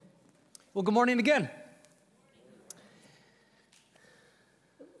Well, good morning again.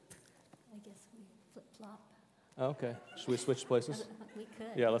 I guess we flip-flop. Okay. Should we switch places? We could.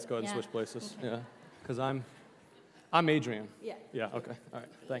 Yeah, let's go ahead and switch places. Yeah, because I'm Adrian. Yeah. Yeah, okay. All right,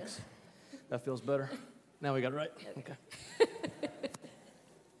 thanks. That feels better. Now we got it right. Okay.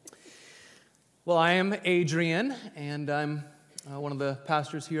 Well, I am Adrian, and I'm one of the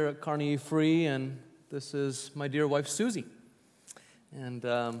pastors here at Carnegie Free, and this is my dear wife, Susie.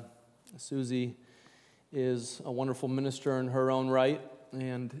 And Susie is a wonderful minister in her own right,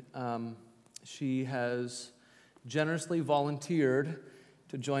 and she has generously volunteered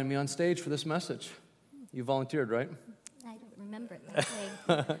to join me on stage for this message. You volunteered, right? I don't remember it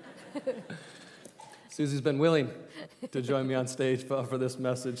that way. Susie's been willing to join me on stage for this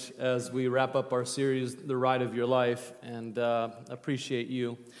message as we wrap up our series, The Ride of Your Life, and appreciate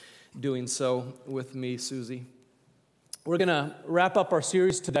you doing so with me, Susie. We're going to wrap up our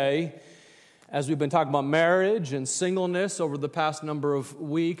series today as we've been talking about marriage and singleness over the past number of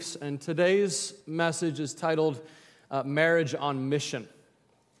weeks, and today's message is titled Marriage on Mission.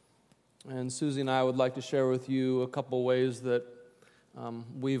 And Susie and I would like to share with you a couple ways that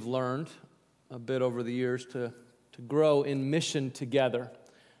we've learned a bit over the years to grow in mission together,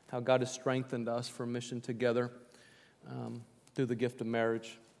 how God has strengthened us for mission together through the gift of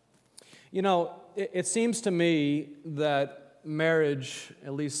marriage. You know, it seems to me that marriage,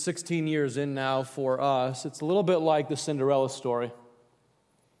 at least 16 years in now for us, it's a little bit like the Cinderella story.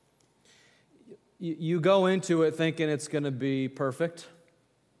 You go into it thinking it's going to be perfect,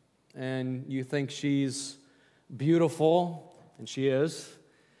 and you think she's beautiful, and she is,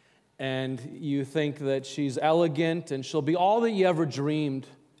 and you think that she's elegant, and she'll be all that you ever dreamed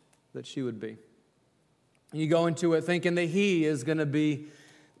that she would be. You go into it thinking that he is going to be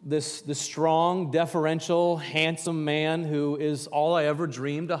this strong, deferential, handsome man who is all I ever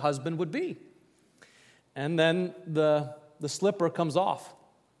dreamed a husband would be. And then the slipper comes off.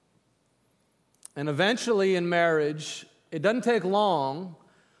 And eventually in marriage, it doesn't take long,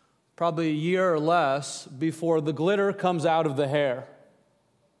 probably a year or less, before the glitter comes out of the hair.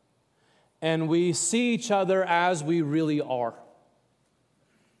 And we see each other as we really are.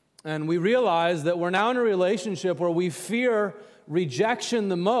 And we realize that we're now in a relationship where we fear rejection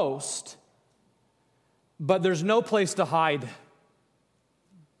the most, but there's no place to hide.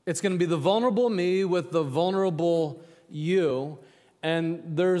 It's going to be the vulnerable me with the vulnerable you, and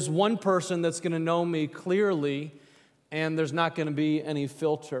there's one person that's going to know me clearly, and there's not going to be any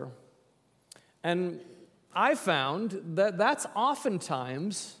filter. And I found that that's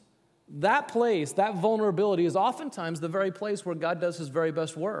oftentimes, that place, that vulnerability is oftentimes the very place where God does his very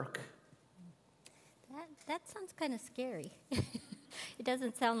best work. That sounds kind of scary. It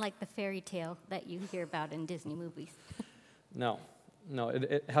doesn't sound like the fairy tale that you hear about in Disney movies. No,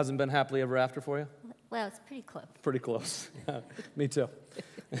 it hasn't been happily ever after for you? Well, it's pretty close. Pretty close. Yeah, me too.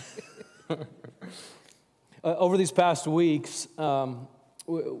 Over these past weeks,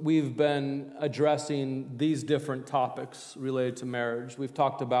 we've been addressing these different topics related to marriage. We've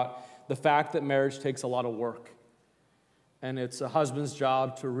talked about the fact that marriage takes a lot of work. And it's a husband's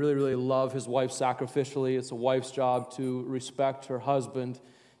job to really, really love his wife sacrificially. It's a wife's job to respect her husband,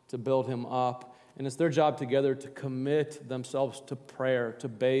 to build him up. And it's their job together to commit themselves to prayer, to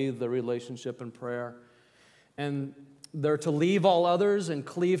bathe the relationship in prayer. And they're to leave all others and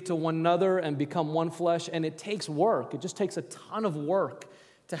cleave to one another and become one flesh. And it takes work. It just takes a ton of work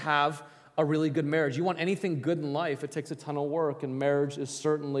to have a really good marriage. You want anything good in life, it takes a ton of work. And marriage is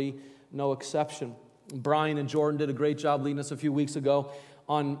certainly no exception. Brian and Jordan did a great job leading us a few weeks ago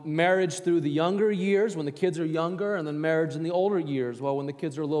on marriage through the younger years, when the kids are younger, and then marriage in the older years, well, when the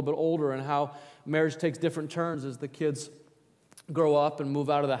kids are a little bit older, and how marriage takes different turns as the kids grow up and move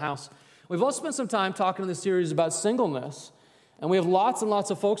out of the house. We've also spent some time talking in this series about singleness, and we have lots and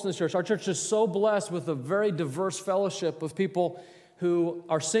lots of folks in this church. Our church is so blessed with a very diverse fellowship of people who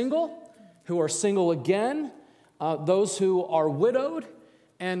are single again, those who are widowed.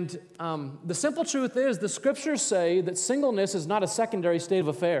 And the simple truth is, the scriptures say that singleness is not a secondary state of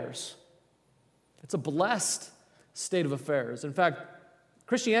affairs. It's a blessed state of affairs. In fact,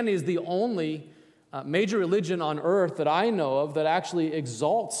 Christianity is the only major religion on earth that I know of that actually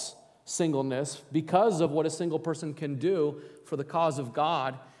exalts singleness because of what a single person can do for the cause of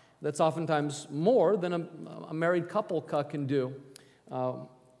God. That's oftentimes more than a married couple can do.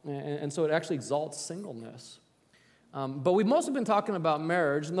 And so it actually exalts singleness. But we've mostly been talking about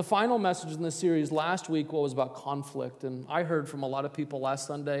marriage, and the final message in this series last week was about conflict. And I heard from a lot of people last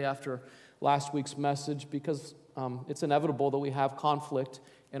Sunday after last week's message, because it's inevitable that we have conflict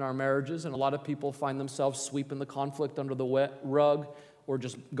in our marriages, and a lot of people find themselves sweeping the conflict under the wet rug, or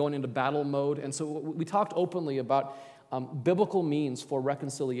just going into battle mode. And so we talked openly about biblical means for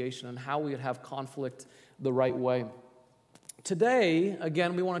reconciliation and how we would have conflict the right way. Today,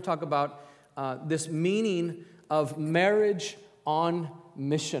 again, we want to talk about this meaning of marriage on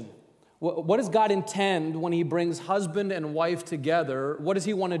mission. What does God intend when he brings husband and wife together? What does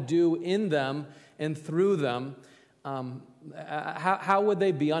he want to do in them and through them? How would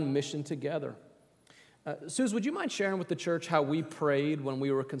they be on mission together? Suze, would you mind sharing with the church how we prayed when we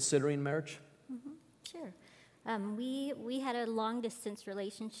were considering marriage? Mm-hmm. Sure. We had a long-distance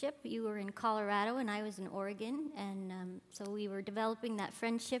relationship. You were in Colorado, and I was in Oregon, and so we were developing that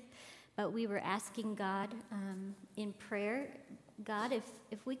friendship, but we were asking God in prayer, God,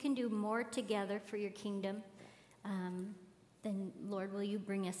 if we can do more together for your kingdom, then, Lord, will you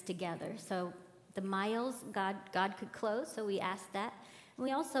bring us together? So the miles God could close, so we asked that. And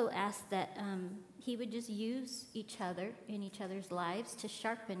we also asked that he would just use each other in each other's lives to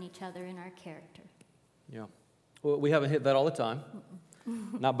sharpen each other in our character. Yeah. Well, we haven't hit that all the time.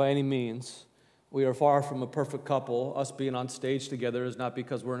 Not by any means. We are far from a perfect couple. Us being on stage together is not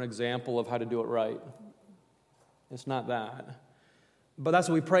because we're an example of how to do it right. It's not that. But that's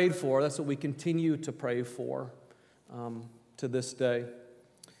what we prayed for. That's what we continue to pray for to this day.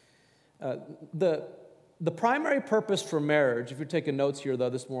 The primary purpose for marriage, if you're taking notes here, though,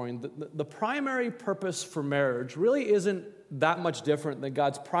 this morning, the primary purpose for marriage really isn't that much different than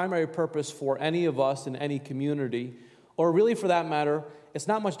God's primary purpose for any of us in any community, or really, for that matter, it's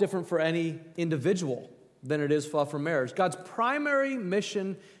not much different for any individual than it is for marriage. God's primary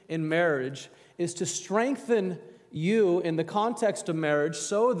mission in marriage is to strengthen you in the context of marriage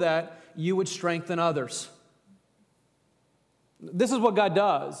so that you would strengthen others. This is what God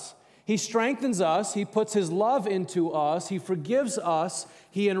does. He strengthens us, he puts his love into us, he forgives us,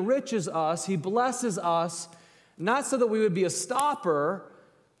 he enriches us, he blesses us, not so that we would be a stopper,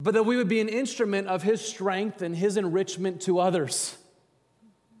 but that we would be an instrument of his strength and his enrichment to others.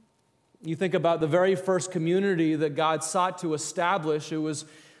 You think about the very first community that God sought to establish. It was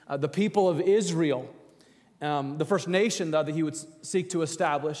the people of Israel, the first nation that he would seek to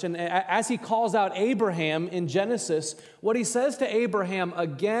establish. And as he calls out Abraham in Genesis, what he says to Abraham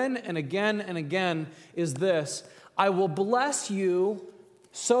again and again and again is this: I will bless you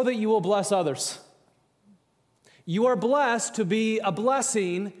so that you will bless others. You are blessed to be a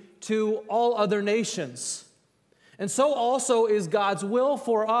blessing to all other nations. And so also is God's will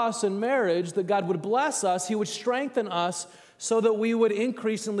for us in marriage, that God would bless us, he would strengthen us so that we would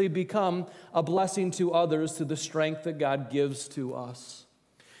increasingly become a blessing to others through the strength that God gives to us.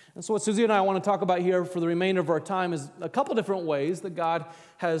 And so what Susie and I want to talk about here for the remainder of our time is a couple different ways that God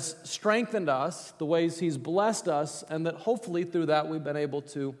has strengthened us, the ways he's blessed us, and that hopefully through that we've been able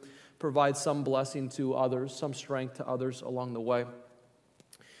to provide some blessing to others, some strength to others along the way.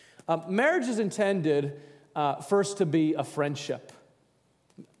 Marriage is intended first to be a friendship.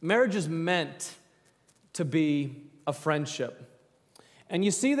 Marriage is meant to be a friendship. And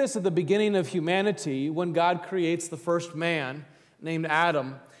you see this at the beginning of humanity when God creates the first man named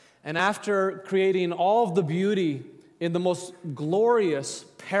Adam. And after creating all of the beauty in the most glorious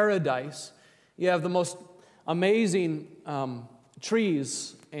paradise, you have the most amazing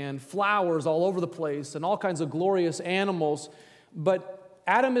trees and flowers all over the place and all kinds of glorious animals. But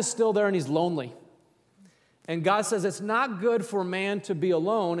Adam is still there and he's lonely. And God says it's not good for man to be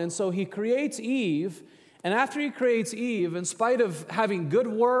alone. And so he creates Eve. And after he creates Eve, in spite of having good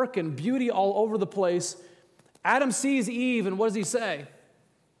work and beauty all over the place, Adam sees Eve, and what does he say?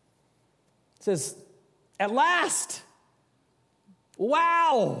 He says, at last!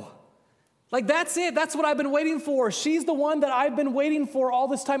 Wow! Like, that's it. That's what I've been waiting for. She's the one that I've been waiting for all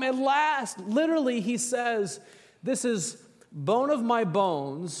this time. At last! Literally, he says, this is bone of my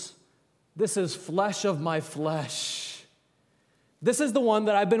bones. This is flesh of my flesh. This is the one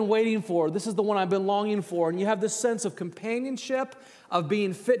that I've been waiting for. This is the one I've been longing for. And you have this sense of companionship, of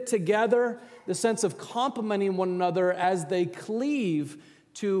being fit together, the sense of complementing one another as they cleave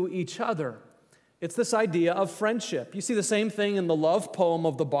to each other. It's this idea of friendship. You see the same thing in the love poem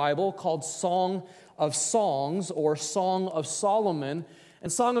of the Bible called Song of Songs or Song of Solomon.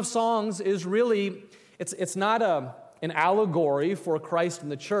 And Song of Songs is really, it's not an allegory for Christ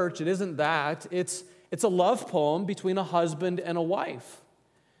and the church. It isn't that. It's a love poem between a husband and a wife.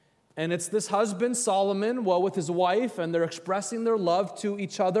 And it's this husband, Solomon, with his wife, and they're expressing their love to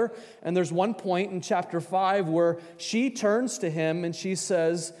each other. And there's one point in chapter 5 where she turns to him and she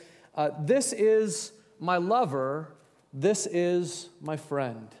says, this is my lover, this is my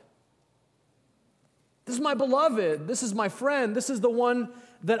friend. This is my beloved, this is my friend, this is the one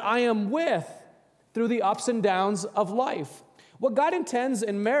that I am with through the ups and downs of life. What God intends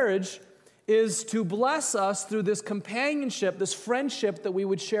in marriage is to bless us through this companionship, this friendship that we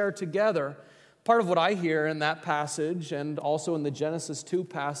would share together. Part of what I hear in that passage and also in the Genesis 2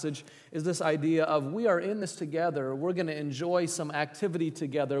 passage is this idea of we are in this together. We're going to enjoy some activity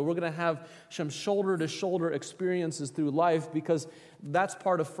together. We're going to have some shoulder-to-shoulder experiences through life because that's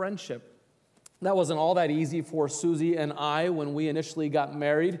part of friendship. That wasn't all that easy for Susie and I when we initially got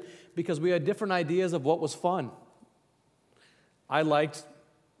married because we had different ideas of what was fun. I liked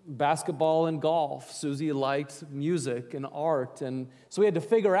basketball and golf. Susie liked music and art. And so we had to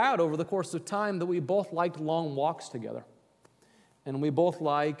figure out over the course of time that we both liked long walks together. And we both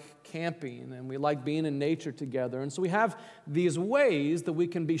like camping and we like being in nature together. And so we have these ways that we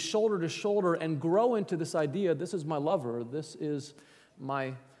can be shoulder to shoulder and grow into this idea, this is my lover, this is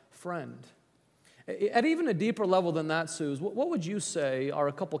my friend. At even a deeper level than that, Suze, what would you say are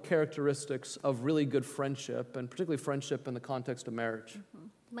a couple characteristics of really good friendship, and particularly friendship in the context of marriage? Mm-hmm.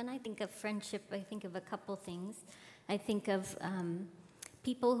 When I think of friendship, I think of a couple things. I think of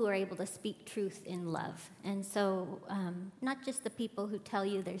people who are able to speak truth in love. And so not just the people who tell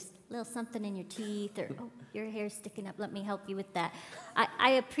you there's a little something in your teeth or, oh, your hair's sticking up, let me help you with that.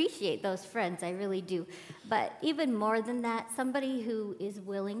 I appreciate those friends, I really do. But even more than that, somebody who is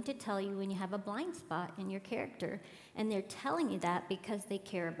willing to tell you when you have a blind spot in your character. And they're telling you that because they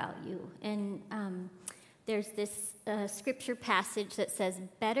care about you. And there's this scripture passage that says,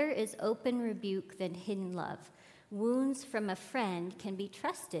 better is open rebuke than hidden love. Wounds from a friend can be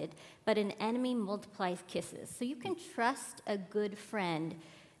trusted, but an enemy multiplies kisses. So you can trust a good friend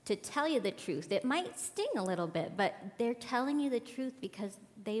to tell you the truth. It might sting a little bit, but they're telling you the truth because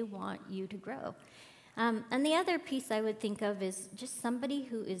they want you to grow. And the other piece I would think of is just somebody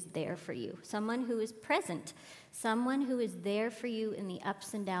who is there for you, someone who is present, someone who is there for you in the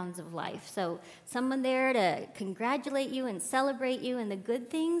ups and downs of life. So someone there to congratulate you and celebrate you in the good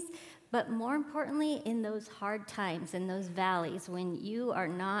things, but more importantly, in those hard times, in those valleys, when you are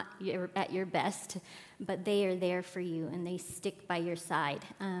not at your best, but they are there for you and they stick by your side.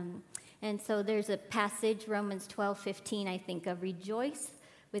 And so there's a passage, Romans 12:15, I think of, rejoice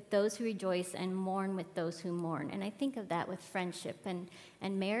with those who rejoice and mourn with those who mourn. And I think of that with friendship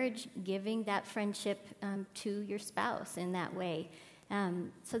and marriage, giving that friendship to your spouse in that way.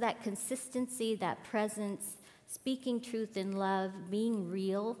 So that consistency, that presence, speaking truth in love, being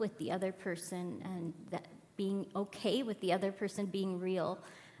real with the other person, and that being okay with the other person being real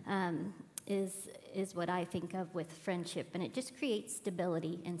is what I think of with friendship. And it just creates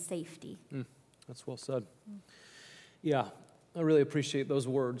stability and safety. That's well said. Yeah. I really appreciate those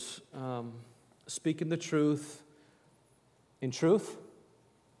words. Speaking the truth in truth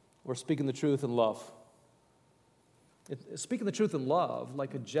or speaking the truth in love. Speaking the truth in love,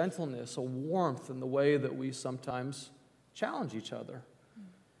 like a gentleness, a warmth in the way that we sometimes challenge each other.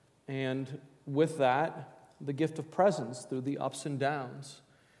 And with that, the gift of presence through the ups and downs.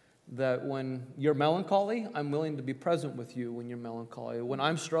 That when you're melancholy, I'm willing to be present with you when you're melancholy. When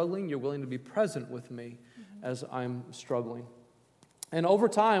I'm struggling, you're willing to be present with me as I'm struggling. And over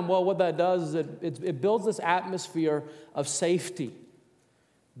time, well, what that does is it builds this atmosphere of safety,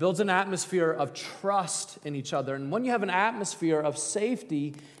 builds an atmosphere of trust in each other. And when you have an atmosphere of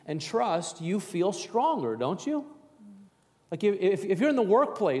safety and trust, you feel stronger, don't you? Like if you're in the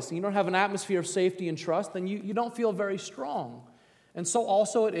workplace and you don't have an atmosphere of safety and trust, then you don't feel very strong. And so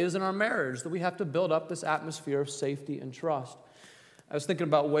also it is in our marriage that we have to build up this atmosphere of safety and trust. I was thinking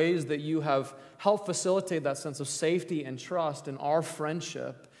about ways that you have helped facilitate that sense of safety and trust in our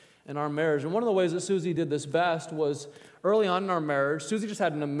friendship and our marriage. And one of the ways that Susie did this best was early on in our marriage, Susie just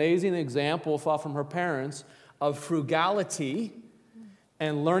had an amazing example from her parents of frugality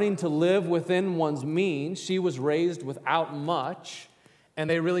and learning to live within one's means. She was raised without much, and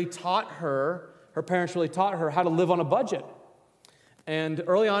they really taught her parents really taught her how to live on a budget. And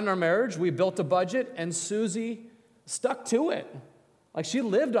early on in our marriage, we built a budget, and Susie stuck to it. Like she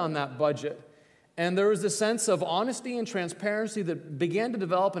lived on that budget. And there was this sense of honesty and transparency that began to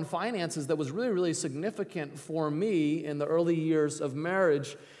develop in finances that was really, really significant for me in the early years of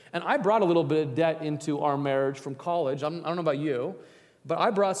marriage. And I brought a little bit of debt into our marriage from college. I don't know about you, but I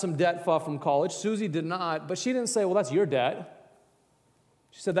brought some debt from college. Susie did not, but she didn't say, well, that's your debt.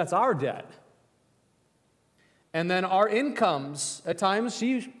 She said, that's our debt. And then our incomes, at times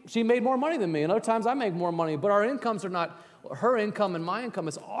she made more money than me, and other times I make more money, but our incomes are not her income and my income,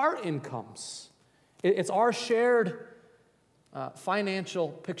 it's our incomes. It's our shared financial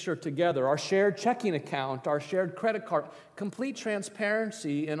picture together, our shared checking account, our shared credit card, complete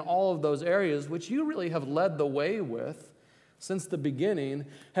transparency in all of those areas, which you really have led the way with since the beginning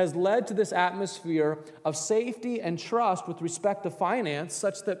has led to this atmosphere of safety and trust with respect to finance,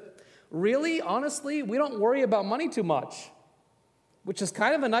 such that really, honestly, we don't worry about money too much, which is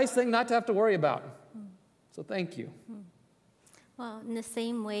kind of a nice thing not to have to worry about. So thank you. Well, in the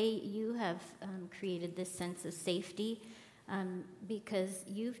same way, you have created this sense of safety because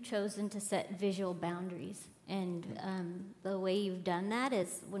you've chosen to set visual boundaries. And the way you've done that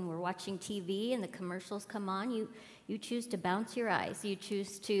is when we're watching TV and the commercials come on, you choose to bounce your eyes. You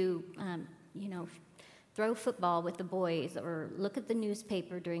choose to, throw football with the boys or look at the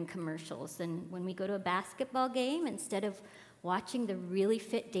newspaper during commercials. And when we go to a basketball game, instead of watching the really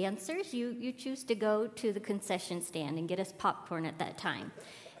fit dancers, you choose to go to the concession stand and get us popcorn at that time.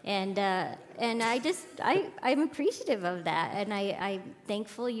 And I'm appreciative of that. And I'm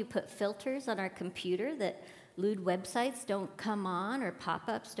thankful you put filters on our computer that lewd websites don't come on or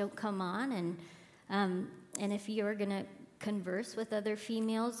pop-ups don't come on. And if you're going to converse with other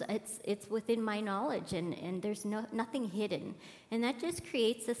females, it's within my knowledge, and there's nothing hidden. And that just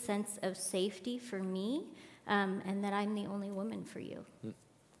creates a sense of safety for me, and that I'm the only woman for you.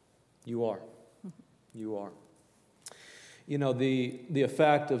 You are. You are. You know, the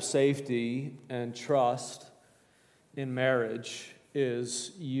effect of safety and trust in marriage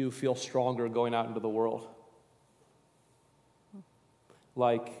is you feel stronger going out into the world.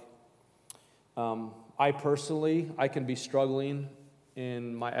 Like, I can be struggling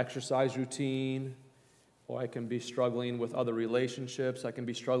in my exercise routine, or I can be struggling with other relationships, I can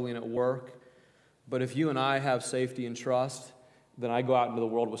be struggling at work. But if you and I have safety and trust, then I go out into the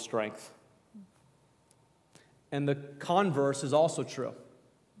world with strength. And the converse is also true.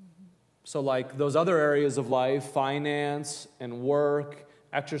 So like those other areas of life, finance and work,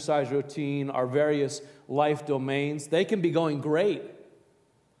 exercise routine, our various life domains, they can be going great.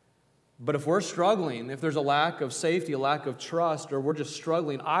 But if we're struggling, if there's a lack of safety, a lack of trust, or we're just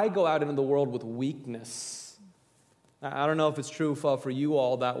struggling, I go out into the world with weakness. I don't know if it's true for you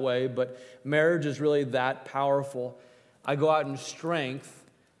all that way, but marriage is really that powerful. I go out in strength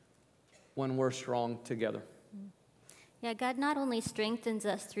when we're strong together. Yeah, God not only strengthens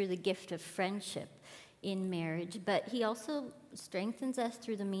us through the gift of friendship in marriage, but He also strengthens us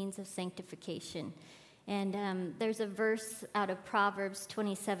through the means of sanctification. And there's a verse out of Proverbs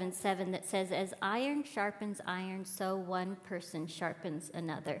 27:7 that says, "As iron sharpens iron, so one person sharpens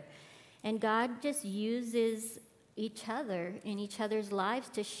another." And God just uses each other in each other's lives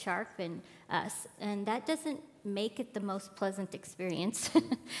to sharpen us. And that doesn't make it the most pleasant experience,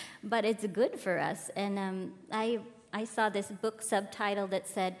 but it's good for us. And I saw this book subtitle that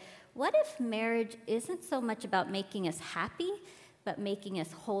said, "What if marriage isn't so much about making us happy, but making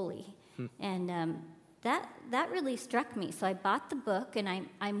us holy?" And that really struck me. So I bought the book, and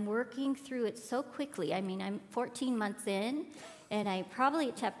I'm working through it so quickly. I mean, I'm 14 months in, and I'm probably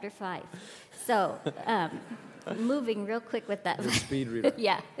at chapter 5. So moving real quick with that. You're a speed reader.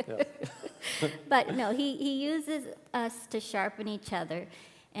 Yeah. But no, he uses us to sharpen each other.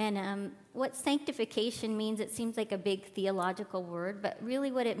 And what sanctification means, it seems like a big theological word, but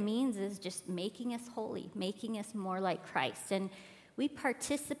really what it means is just making us holy, making us more like Christ. And we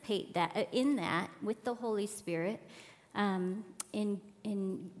participate in that with the Holy Spirit in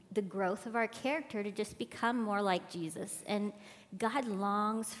the growth of our character to just become more like Jesus. And God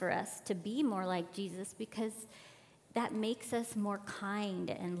longs for us to be more like Jesus because that makes us more kind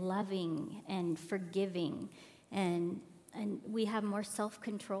and loving and forgiving, and we have more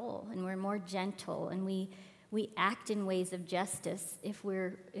self-control, and we're more gentle, and we act in ways of justice if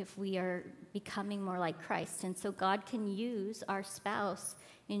we are becoming more like Christ. And so God can use our spouse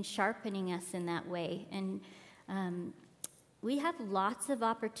in sharpening us in that way. And we have lots of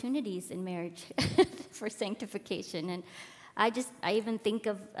opportunities in marriage for sanctification. And I even think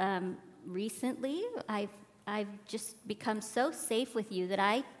of recently, I've just become so safe with you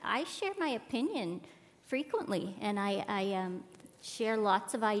that I share my opinion frequently, and I share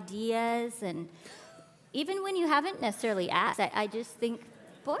lots of ideas, and even when you haven't necessarily asked, I just think,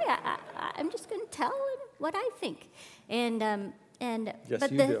 boy, I'm just going to tell him what I think. Yes,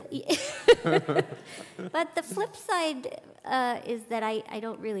 but you do. But the flip side is that I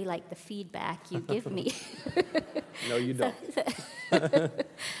don't really like the feedback you give me. No, you don't.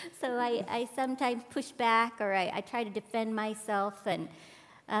 So I sometimes push back, or I try to defend myself, but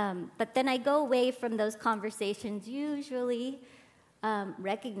then I go away from those conversations usually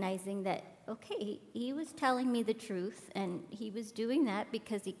recognizing that, okay, he was telling me the truth, and he was doing that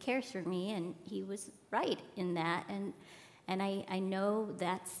because he cares for me, and he was right in that, and I know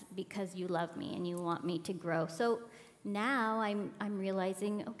that's because you love me and you want me to grow. So now I'm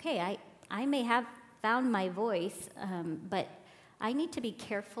realizing, okay, I may have found my voice, but I need to be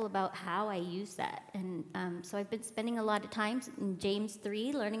careful about how I use that. And so I've been spending a lot of time in James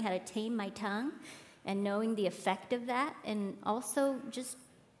 3, learning how to tame my tongue and knowing the effect of that, and also just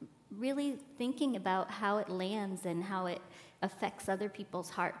really thinking about how it lands and how it affects other people's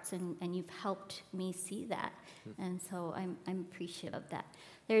hearts, and you've helped me see that. And so I'm appreciative of that.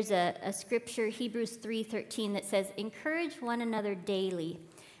 There's a scripture, Hebrews 3:13, that says, "Encourage one another daily,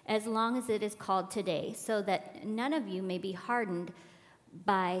 as long as it is called today, so that none of you may be hardened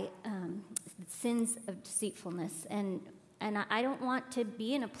by sins of deceitfulness." And I don't want to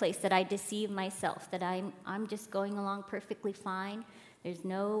be in a place that I deceive myself, that I'm just going along perfectly fine. There's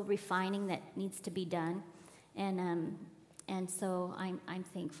no refining that needs to be done, and so I'm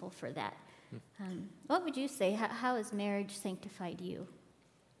thankful for that. What would you say? How has marriage sanctified you?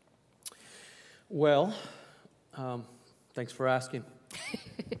 Well, thanks for asking.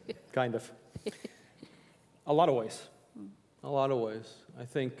 Kind of. A lot of ways. A lot of ways. I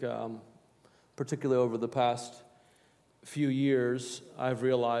think, particularly over the past few years, I've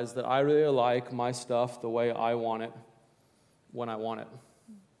realized that I really like my stuff the way I want it, when I want it.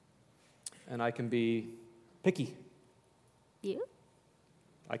 And I can be picky. You?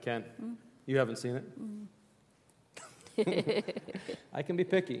 I can. You haven't seen it? I can be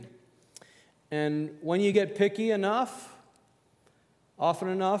picky. And when you get picky enough, often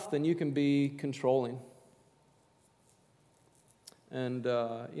enough, then you can be controlling. And,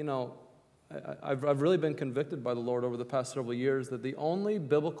 I've really been convicted by the Lord over the past several years that the only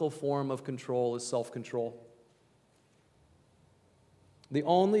biblical form of control is self-control. The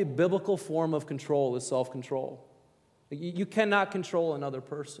only biblical form of control is self-control. You cannot control another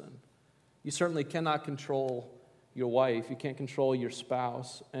person. You certainly cannot control your wife. You can't control your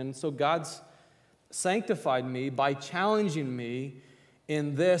spouse. And so God's sanctified me by challenging me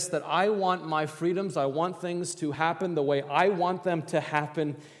in this, that I want my freedoms, I want things to happen the way I want them to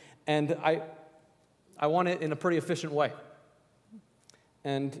happen, and I want it in a pretty efficient way.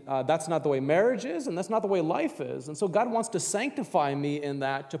 And that's not the way marriage is, and that's not the way life is. And so God wants to sanctify me in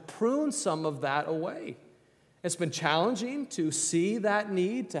that, to prune some of that away. It's been challenging to see that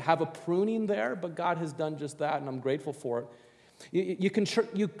need, to have a pruning there, but God has done just that, and I'm grateful for it. You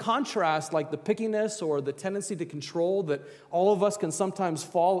contrast like the pickiness or the tendency to control that all of us can sometimes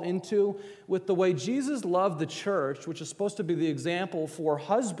fall into with the way Jesus loved the church, which is supposed to be the example for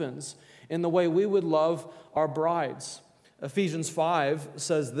husbands in the way we would love our brides. Ephesians 5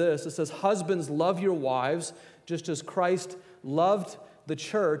 says this. It says, "Husbands, love your wives, just as Christ loved the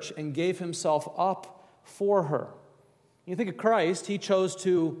church and gave himself up for her." You think of Christ, he chose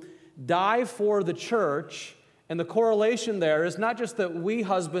to die for the church. And the correlation there is not just that we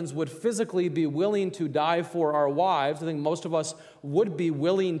husbands would physically be willing to die for our wives. I think most of us would be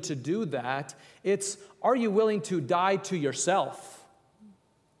willing to do that. It's, are you willing to die to yourself?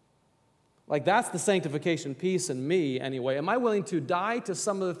 Like, that's the sanctification piece in me anyway. Am I willing to die to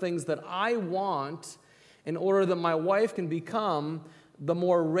some of the things that I want in order that my wife can become the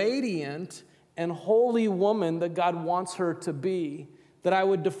more radiant and holy woman that God wants her to be? That I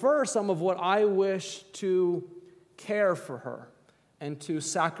would defer some of what I wish to care for her and to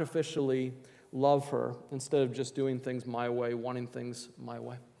sacrificially love her instead of just doing things my way, wanting things my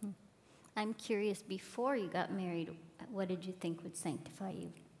way. I'm curious, before you got married, what did you think would sanctify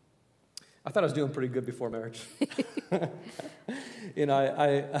you? I thought I was doing pretty good before marriage.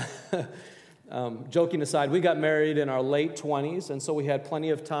 Joking aside, we got married in our late 20s, and so we had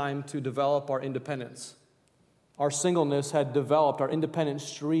plenty of time to develop our independence. Our singleness had developed, our independent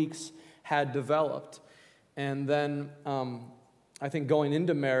streaks had developed. And then I think going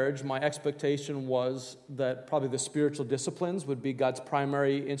into marriage, my expectation was that probably the spiritual disciplines would be God's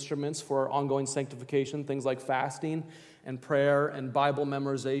primary instruments for ongoing sanctification, things like fasting and prayer and Bible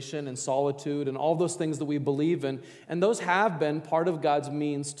memorization and solitude and all those things that we believe in. And those have been part of God's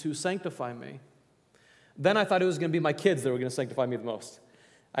means to sanctify me. Then I thought it was going to be my kids that were going to sanctify me the most.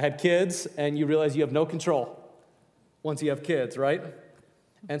 I had kids, and you realize you have no control once you have kids, right?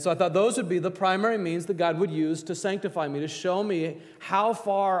 And so I thought those would be the primary means that God would use to sanctify me, to show me how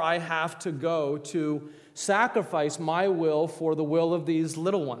far I have to go to sacrifice my will for the will of these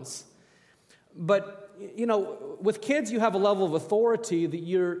little ones. But, with kids, you have a level of authority that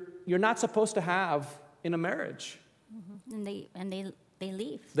you're not supposed to have in a marriage. Mm-hmm. And they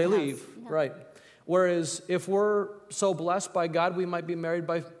leave. They leave, right. Whereas if we're so blessed by God, we might be married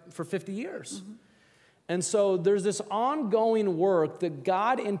for 50 years. Mm-hmm. And so there's this ongoing work that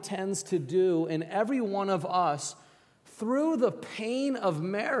God intends to do in every one of us through the pain of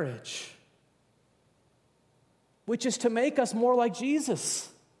marriage, which is to make us more like Jesus.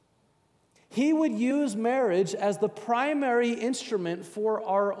 He would use marriage as the primary instrument for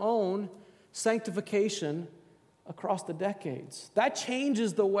our own sanctification across the decades. That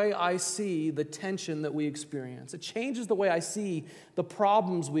changes the way I see the tension that we experience. It changes the way I see the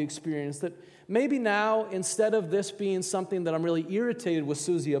problems we experience. That maybe now, instead of this being something that I'm really irritated with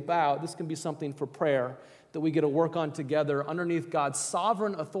Susie about, this can be something for prayer that we get to work on together underneath God's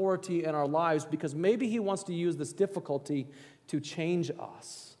sovereign authority in our lives, because maybe He wants to use this difficulty to change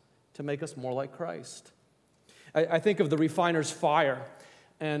us, to make us more like Christ. I think of the refiner's fire,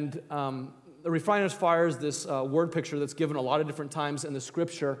 and the refiner's fire is this word picture that's given a lot of different times in the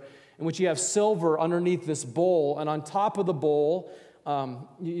Scripture, in which you have silver underneath this bowl, and on top of the bowl,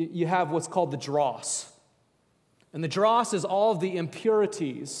 you have what's called the dross. And the dross is all of the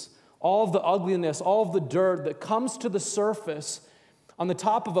impurities, all of the ugliness, all of the dirt that comes to the surface on the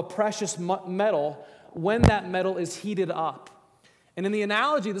top of a precious metal when that metal is heated up. And in the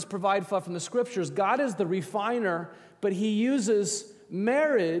analogy that's provided for from the Scriptures, God is the refiner, but He uses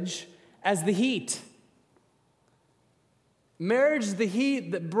marriage as the heat. Marriage is the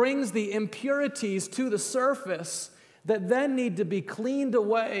heat that brings the impurities to the surface that then need to be cleaned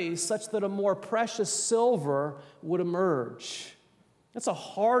away such that a more precious silver would emerge. That's a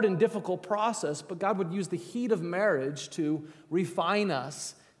hard and difficult process, but God would use the heat of marriage to refine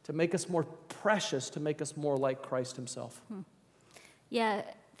us, to make us more precious, to make us more like Christ Himself. Yeah,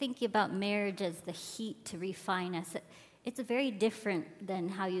 thinking about marriage as the heat to refine us, it's very different than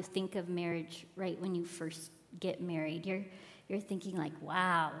how you think of marriage right when you first get married. You're thinking like,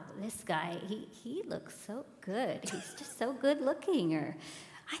 wow, this guy, he looks so good. He's just so good looking. Or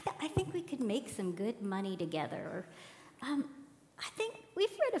I think we could make some good money together. Or I think we've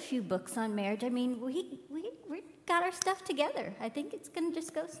read a few books on marriage. I mean, we got our stuff together. I think it's going to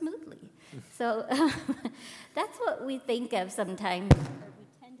just go smoothly. So that's what we think of sometimes,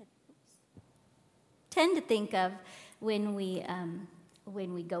 or we tend to think of when we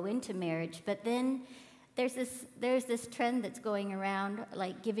go into marriage. But then there's this trend that's going around,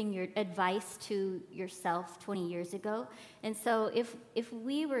 like giving your advice to yourself 20 years ago. And so if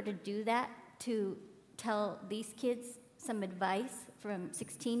we were to do that, to tell these kids some advice from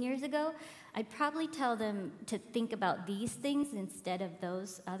 16 years ago, I'd probably tell them to think about these things instead of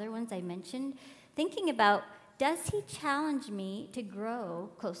those other ones I mentioned. Thinking about, does He challenge me to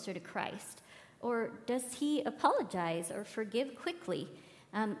grow closer to Christ? Or does He apologize or forgive quickly?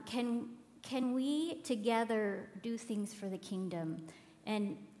 Can we together do things for the kingdom?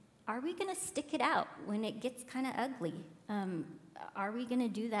 And are we going to stick it out when it gets kind of ugly? Are we going to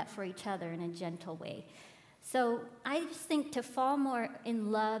do that for each other in a gentle way? So I just think to fall more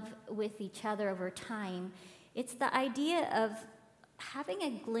in love with each other over time, it's the idea of having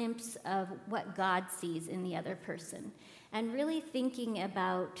a glimpse of what God sees in the other person and really thinking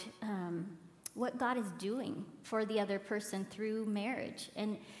about what God is doing for the other person through marriage.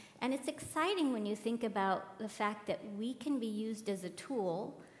 And it's exciting when you think about the fact that we can be used as a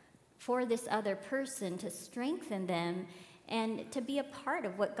tool for this other person to strengthen them and to be a part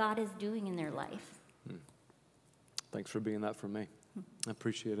of what God is doing in their life. Thanks for being that for me. I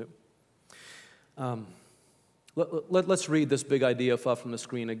appreciate it. Let's read this big idea from the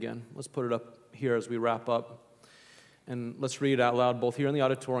screen again. Let's put it up here as we wrap up. And let's read it out loud, both here in the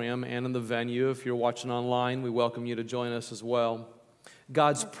auditorium and in the venue. If you're watching online, we welcome you to join us as well.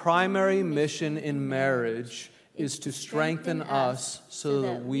 God's primary mission in marriage is to strengthen us so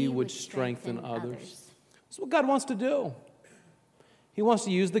that we would strengthen others. That's what God wants to do. He wants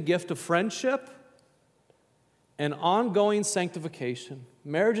to use the gift of friendship and ongoing sanctification.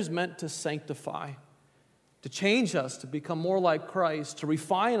 Marriage is meant to sanctify, to change us, to become more like Christ, to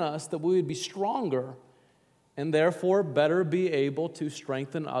refine us that we would be stronger and therefore better be able to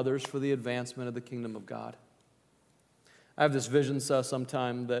strengthen others for the advancement of the kingdom of God. I have this vision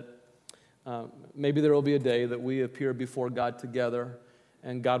sometime that maybe there will be a day that we appear before God together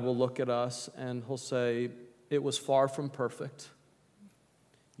and God will look at us and He'll say, it was far from perfect.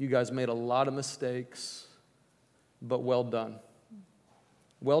 You guys made a lot of mistakes, but well done.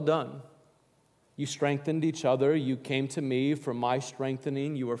 Well done. You strengthened each other. You came to me for my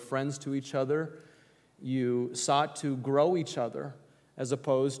strengthening. You were friends to each other. You sought to grow each other as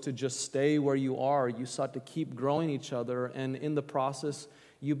opposed to just stay where you are. You sought to keep growing each other, and in the process,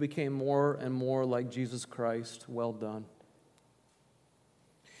 you became more and more like Jesus Christ. Well done.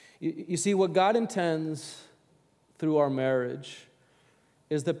 You see, what God intends through our marriage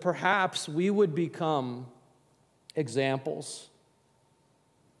is that perhaps we would become examples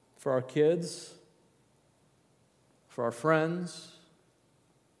for our kids, for our friends,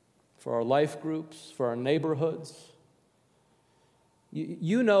 for our life groups, for our neighborhoods,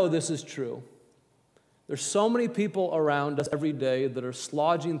 You know this is true. There's so many people around us every day that are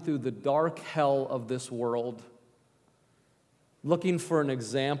slogging through the dark hell of this world, looking for an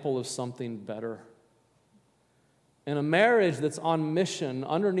example of something better. And a marriage that's on mission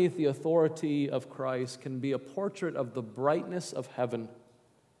underneath the authority of Christ can be a portrait of the brightness of heaven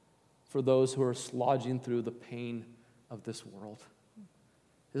for those who are slogging through the pain of this world.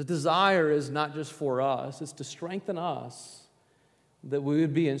 His desire is not just for us, it's to strengthen us, that we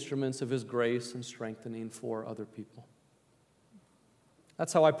would be instruments of His grace and strengthening for other people.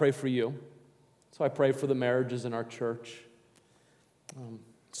 That's how I pray for you. So I pray for the marriages in our church.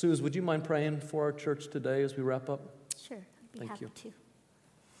 Suze, would you mind praying for our church today as we wrap up? Sure, I'd be Thank happy you. to.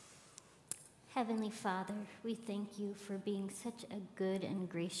 Heavenly Father, we thank you for being such a good and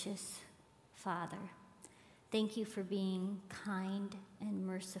gracious Father. Thank you for being kind and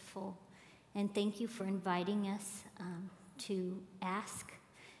merciful. And thank you for inviting us to ask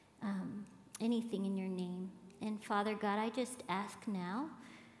anything in your name. And Father God, I just ask now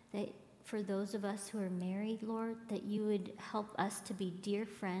that for those of us who are married, Lord, that you would help us to be dear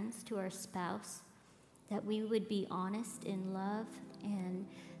friends to our spouse, that we would be honest in love, and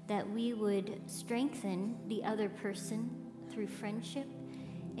that we would strengthen the other person through friendship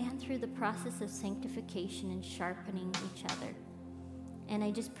and through the process of sanctification and sharpening each other. And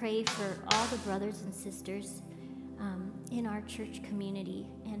I just pray for all the brothers and sisters in our church community.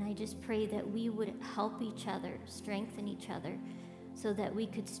 And I just pray that we would help each other, strengthen each other, so that we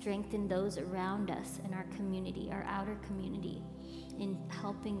could strengthen those around us in our community, our outer community, in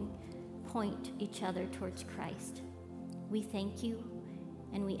helping point each other towards Christ. We thank you,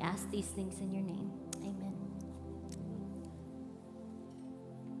 and we ask these things in your name.